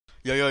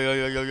Yo yo yo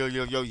yo yo yo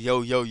yo yo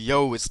yo yo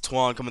yo, it's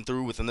Twan coming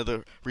through with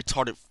another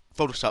retarded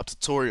Photoshop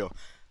tutorial.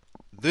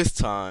 This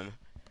time,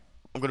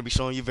 I'm gonna be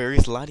showing you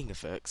various lighting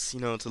effects,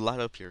 to light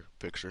up your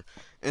picture.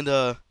 And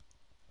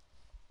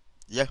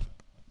yeah,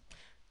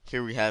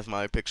 here we have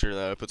my picture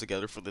that I put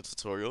together for the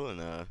tutorial,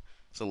 and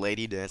it's a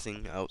lady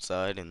dancing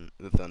outside in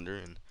the thunder,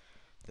 and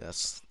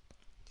that's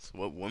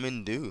what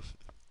women do.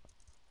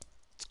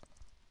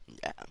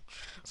 Yeah.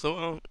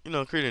 So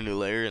create a new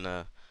layer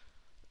and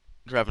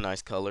grab a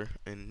nice color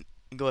and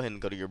go ahead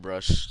and go to your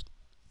brush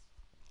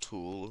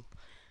tool.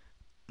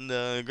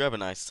 And grab a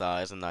nice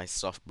size, a nice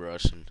soft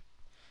brush, and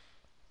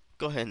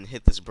go ahead and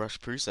hit this brush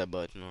preset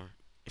button. Or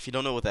if you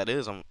don't know what that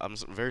is, I'm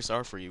very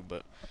sorry for you,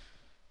 but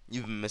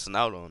you've been missing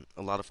out on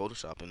a lot of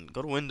Photoshop. And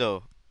go to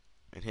Window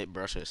and hit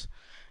brushes,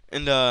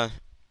 and go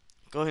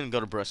ahead and go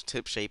to brush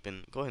tip shape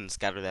and go ahead and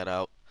scatter that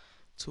out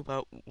to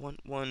about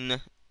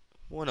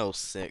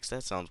 106.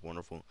 That sounds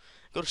wonderful.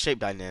 Go to shape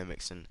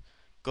dynamics and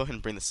go ahead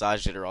and bring the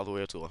size jitter all the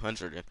way up to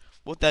 100. And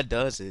what that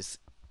does is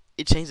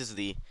it changes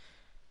the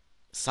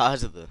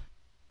size of the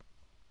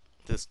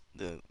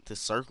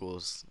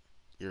circles,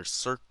 your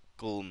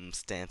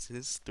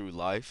circumstances through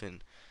life,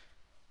 and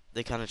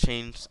they kind of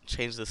change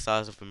the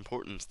size of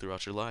importance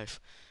throughout your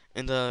life,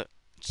 and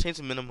change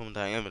the minimum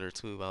diameter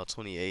to about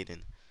 28,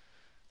 and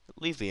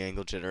leave the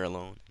angle jitter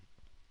alone.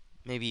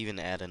 Maybe even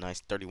add a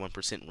nice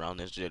 31%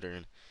 roundness jitter,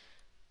 and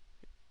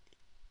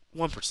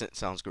 1%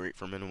 sounds great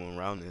for minimum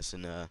roundness.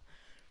 And we're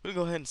gonna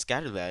go ahead and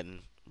scatter that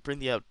and bring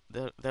that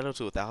up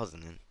to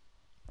 1,000, and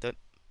that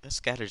that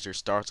scatters your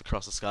stars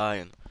across the sky,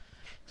 and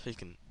so you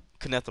can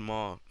connect them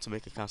all to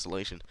make a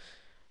constellation.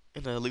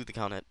 And leave the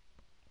count at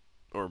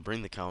or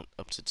bring the count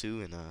up to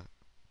 2, and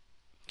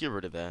get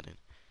rid of that, and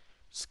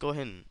just go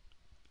ahead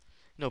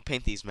and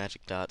paint these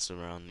magic dots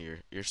around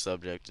your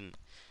subject, and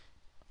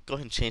go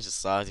ahead and change the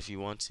size if you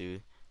want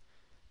to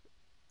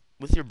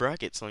with your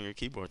brackets on your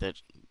keyboard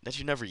that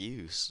you never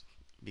use,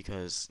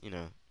 because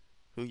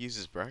who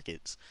uses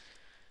brackets?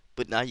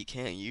 But now you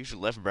can use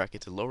your left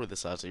bracket to lower the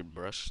size of your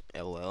brush,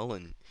 LL,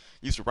 and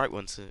use the right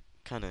one to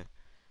kind of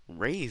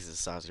raise the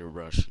size of your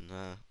brush. And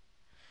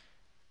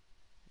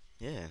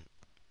yeah,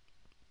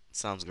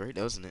 sounds great,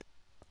 doesn't it?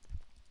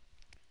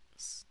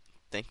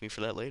 Thank me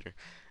for that later.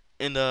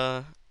 And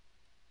we're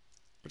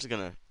just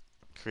gonna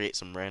create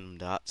some random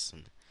dots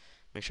and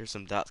make sure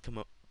some dots come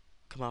out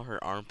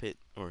her armpit,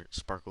 or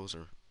sparkles,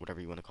 or whatever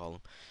you want to call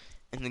them.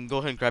 And then go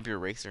ahead and grab your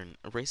eraser and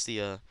erase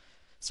the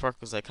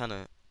sparkles that kind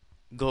of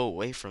go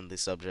away from the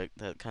subject,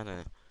 that kind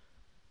of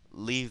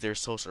leave their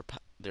source of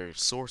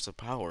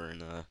power,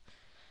 and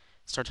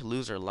start to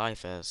lose their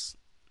life as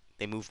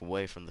they move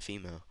away from the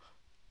female.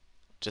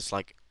 Just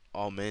like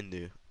all men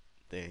do.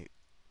 They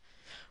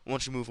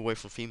Once you move away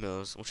from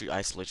females, once you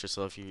isolate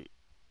yourself, you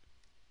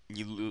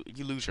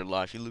lose your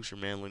life, you lose your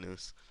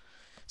manliness.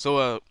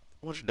 So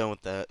once you're done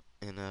with that,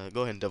 and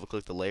go ahead and double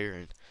click the layer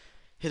and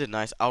hit a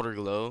nice outer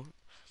glow.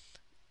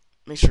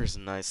 Make sure it's a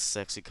nice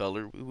sexy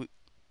color.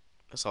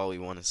 That's all we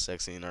want is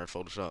sexy in our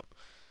Photoshop.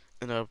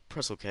 And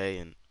press OK,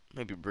 and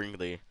maybe bring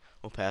the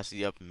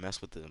opacity up and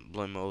mess with the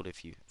blend mode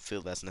if you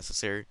feel that's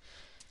necessary.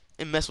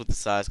 And mess with the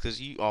size,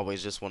 because you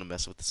always just want to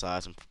mess with the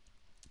size, and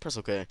press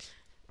OK.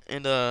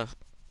 And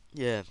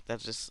yeah,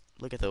 that's just,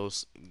 look at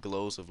those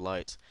glows of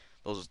light,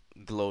 those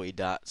glowy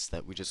dots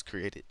that we just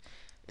created.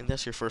 And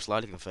that's your first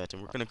lighting effect,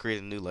 and we're gonna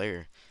create a new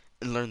layer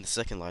and learn the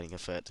second lighting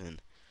effect.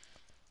 And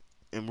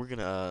we're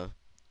gonna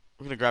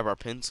grab our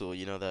pen tool,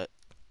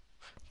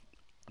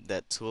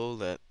 that tool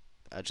that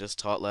I just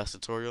taught last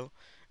tutorial.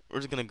 We're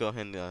just gonna go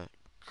ahead and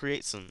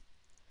create some.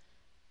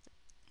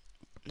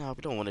 No,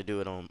 we don't want to do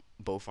it on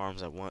both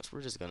arms at once.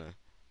 We're just gonna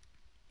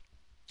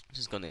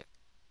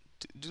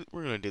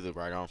we're gonna do the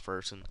right arm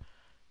first, and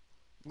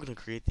we're gonna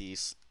create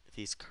these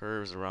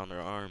curves around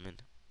our arm,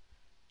 and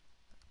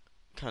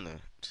kind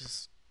of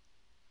just,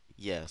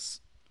 yes,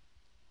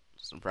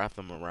 just wrap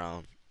them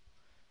around,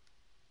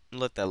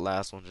 and let that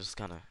last one just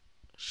kind of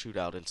shoot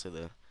out into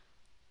the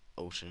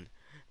ocean.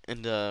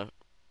 And we're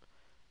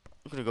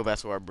gonna go back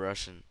to our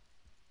brush and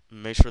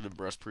make sure the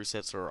brush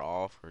presets are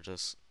off, or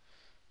just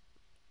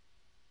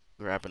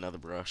grab another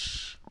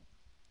brush,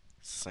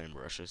 same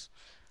brushes,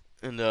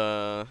 and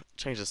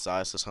change the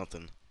size to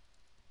something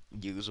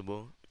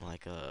usable,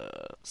 like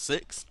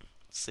 6.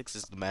 6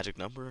 is the magic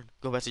number.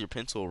 Go back to your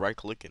pencil, right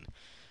click, and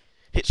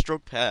hit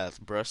stroke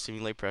path, brush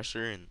simulate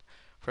pressure, and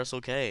press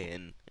OK,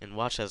 and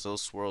watch as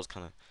those swirls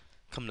kind of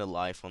come to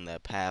life on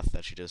that path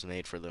that you just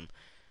made for them.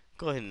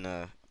 Go ahead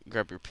and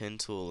grab your pen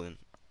tool and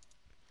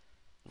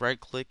right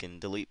click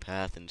and delete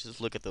path, and just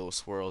look at those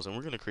swirls. And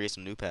we're gonna create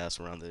some new paths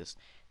around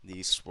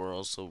these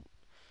swirls. So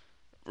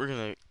we're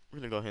gonna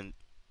go ahead and,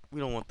 we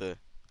don't want the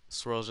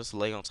swirls just to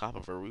lay on top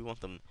of her. We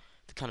want them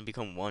to kind of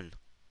become one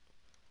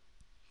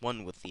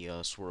with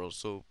the swirls.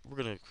 So we're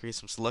gonna create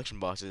some selection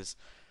boxes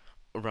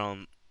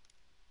around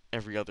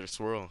every other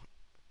swirl.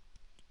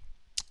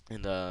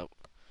 And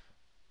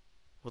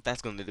what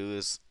that's gonna do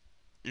is,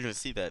 you're gonna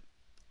see that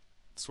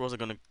swirls are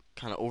gonna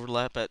kind of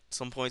overlap at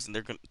some points, and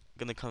they're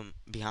gonna come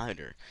behind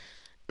her.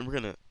 And we're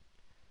gonna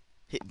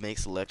hit make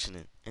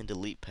selection and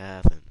delete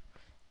path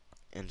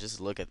and just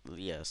look at,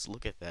 yes,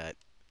 look at that.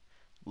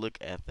 Look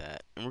at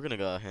that. And we're gonna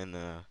go ahead and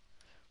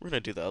we're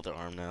gonna do the other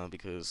arm now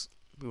because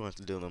we want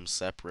to do them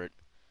separate.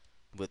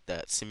 With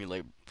that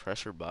simulate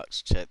pressure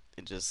box check,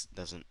 it just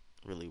doesn't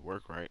really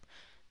work right.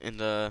 And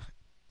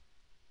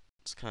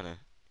it's kind of,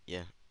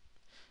 yeah,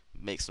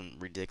 make some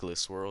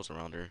ridiculous swirls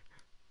around her.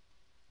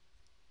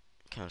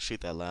 Kind of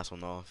shoot that last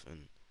one off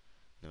and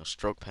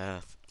stroke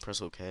path, press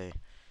OK,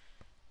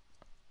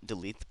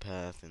 delete the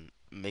path and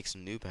make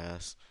some new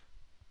paths.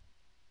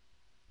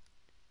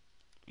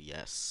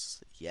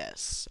 Yes,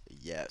 yes,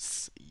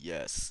 yes,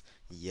 yes,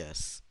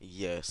 yes,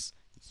 yes,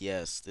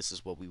 yes. This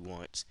is what we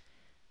want.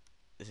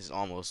 This is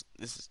almost,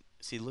 this is,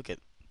 see, look at,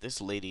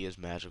 this lady is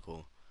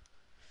magical.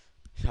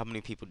 How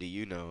many people do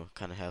you know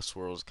kind of have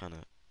swirls kind of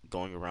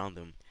going around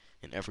them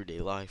in everyday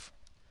life?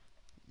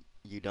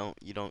 You don't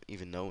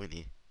even know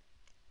any.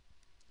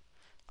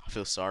 I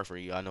feel sorry for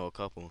you. I know a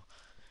couple.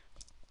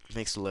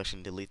 Make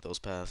selection, delete those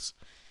paths,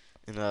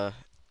 and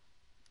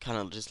kind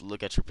of just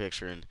look at your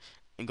picture and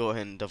go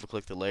ahead and double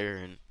click the layer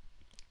and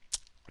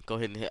go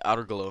ahead and hit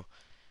outer glow,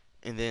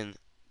 and then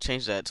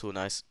change that to a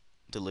nice,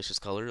 delicious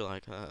color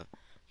like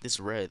this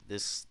red,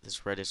 this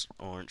reddish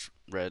orange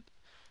red,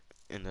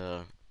 and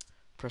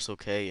press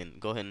OK and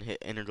go ahead and hit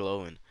inner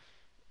glow and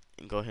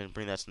go ahead and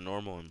bring that to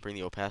normal and bring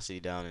the opacity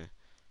down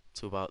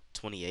to about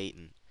 28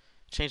 and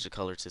change the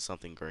color to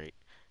something great.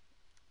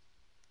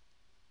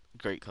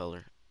 Great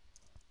color.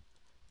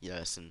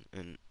 Yes,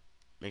 and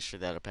make sure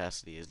that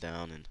opacity is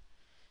down and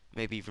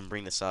maybe even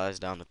bring the size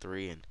down to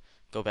 3 and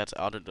go back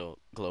to outer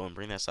glow and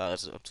bring that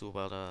size up to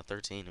about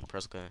 13 and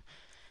press OK.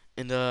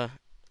 And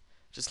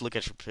just look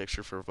at your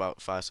picture for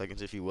about 5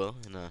 seconds if you will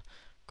and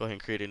go ahead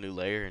and create a new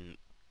layer and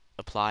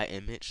apply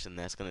image and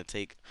that's going to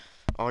take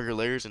all your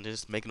layers and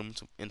just make them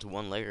into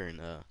one layer and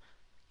we're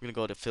going to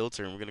go to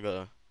filter and we're going to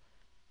go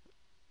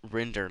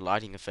render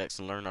lighting effects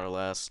and learn our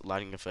last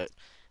lighting effect.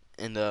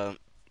 And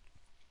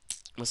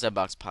once that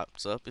box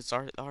pops up, it's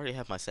already I already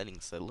have my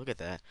settings set. Look at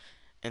that.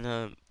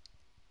 And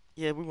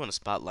yeah, we want to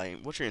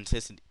spotlight what your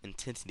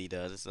intensity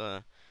does. Is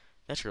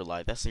that's your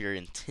light. That's your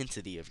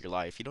intensity of your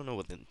life. If you don't know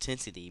what the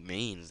intensity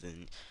means,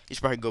 then you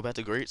should probably go back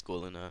to grade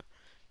school. And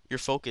your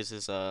focus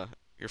is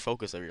your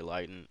focus of your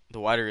light. And the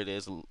wider it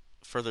is, the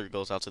further it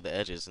goes out to the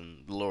edges,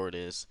 and the lower it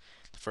is,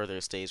 the further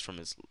it stays from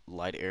its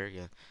light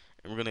area.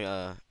 And we're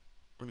gonna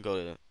go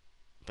to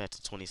back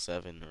to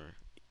 27 or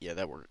yeah,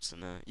 that works.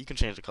 And you can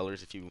change the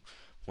colors if you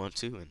want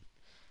to, and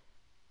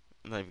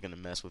I'm not even gonna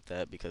mess with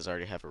that because I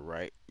already have it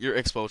right. Your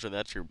exposure,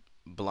 that's your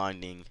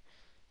blinding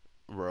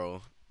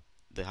row.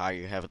 The higher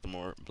you have it, the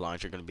more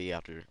blind you're gonna be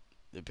after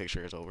the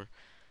picture is over.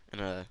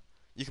 And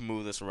you can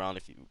move this around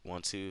if you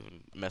want to,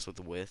 and mess with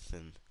the width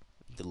and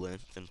the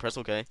length, and press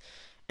OK.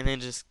 And then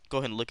just go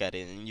ahead and look at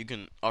it, and you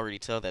can already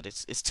tell that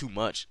it's too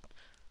much.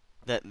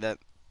 That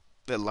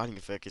lighting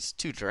effect is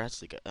too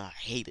drastic. I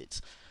hate it.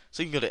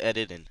 So you can go to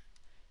edit and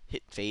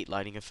hit fade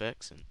lighting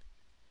effects, and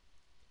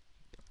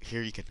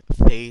here you can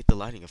fade the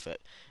lighting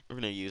effect. We're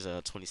gonna use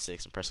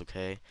 26 and press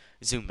OK.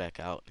 Zoom back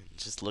out and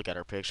just look at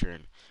our picture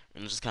and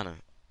just kind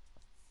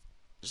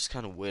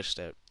of wish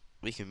that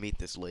we can meet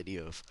this lady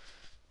of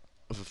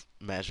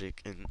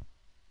magic and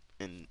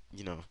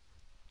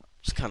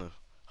just kind of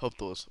hope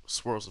those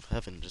swirls of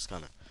heaven just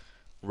kind of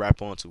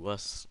wrap onto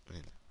us.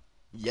 And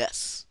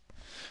yes.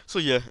 So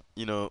yeah,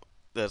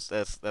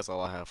 that's all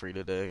I have for you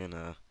today, and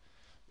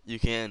you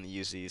can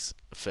use these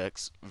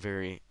effects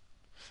very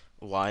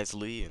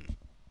wisely, and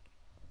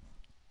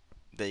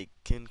they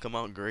can come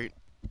out great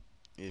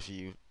if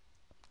you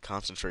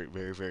concentrate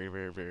very, very,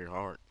 very, very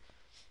hard.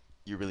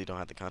 You really don't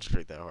have to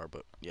concentrate that hard,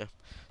 but yeah.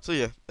 So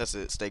yeah, that's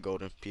it. Stay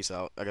golden. Peace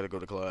out. I gotta go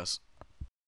to class.